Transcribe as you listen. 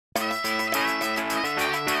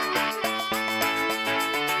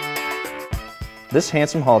This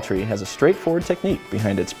handsome hall tree has a straightforward technique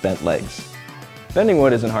behind its bent legs. Bending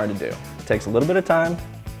wood isn't hard to do. It takes a little bit of time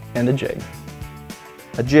and a jig.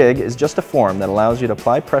 A jig is just a form that allows you to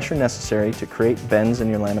apply pressure necessary to create bends in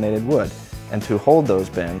your laminated wood and to hold those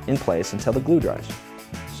bends in place until the glue dries.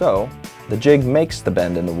 So, the jig makes the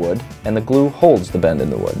bend in the wood and the glue holds the bend in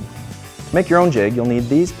the wood. To make your own jig, you'll need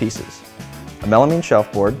these pieces: a melamine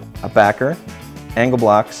shelf board, a backer, angle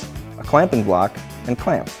blocks, a clamping block, and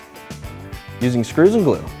clamps. Using screws and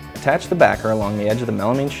glue, attach the backer along the edge of the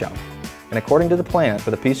melamine shelf, and according to the plan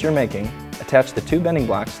for the piece you're making, attach the 2 bending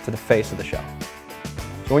blocks to the face of the shelf.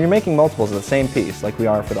 So when you're making multiples of the same piece, like we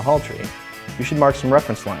are for the hall tree, you should mark some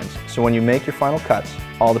reference lines, so when you make your final cuts,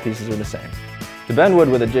 all the pieces are the same. To bend wood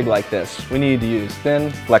with a jig like this, we need to use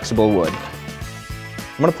thin, flexible wood.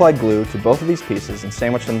 I'm going to apply glue to both of these pieces and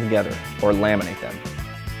sandwich them together, or laminate them.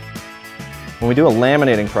 When we do a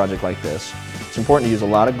laminating project like this, it's important to use a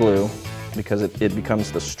lot of glue because it becomes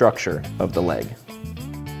the structure of the leg.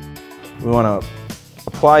 We want to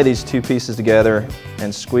apply these 2 pieces together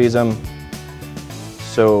and squeeze them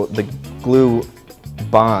so the glue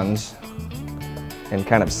bonds and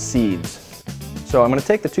kind of seeds. So I'm going to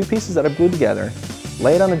take the 2 pieces that I've glued together,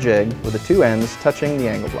 lay it on the jig with the 2 ends touching the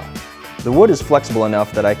angle block. The wood is flexible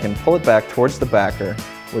enough that I can pull it back towards the backer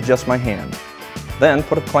with just my hand. Then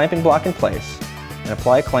put a clamping block in place and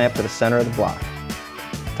apply a clamp to the center of the block.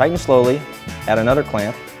 Tighten slowly, add another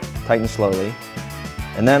clamp, tighten slowly,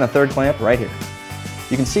 and then a 3rd clamp right here.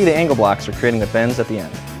 You can see the angle blocks are creating the bends at the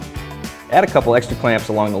end. Add a couple extra clamps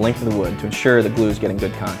along the length of the wood to ensure the glue is getting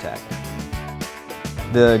good contact.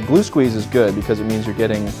 The glue squeeze is good because it means you're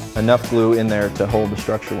getting enough glue in there to hold the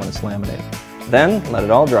structure when it's laminated. Then let it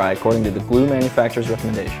all dry according to the glue manufacturer's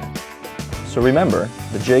recommendation. So remember,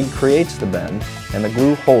 the jig creates the bend and the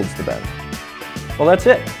glue holds the bend. Well, that's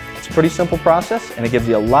it. It's a pretty simple process and it gives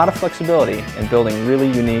you a lot of flexibility in building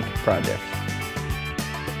really unique projects.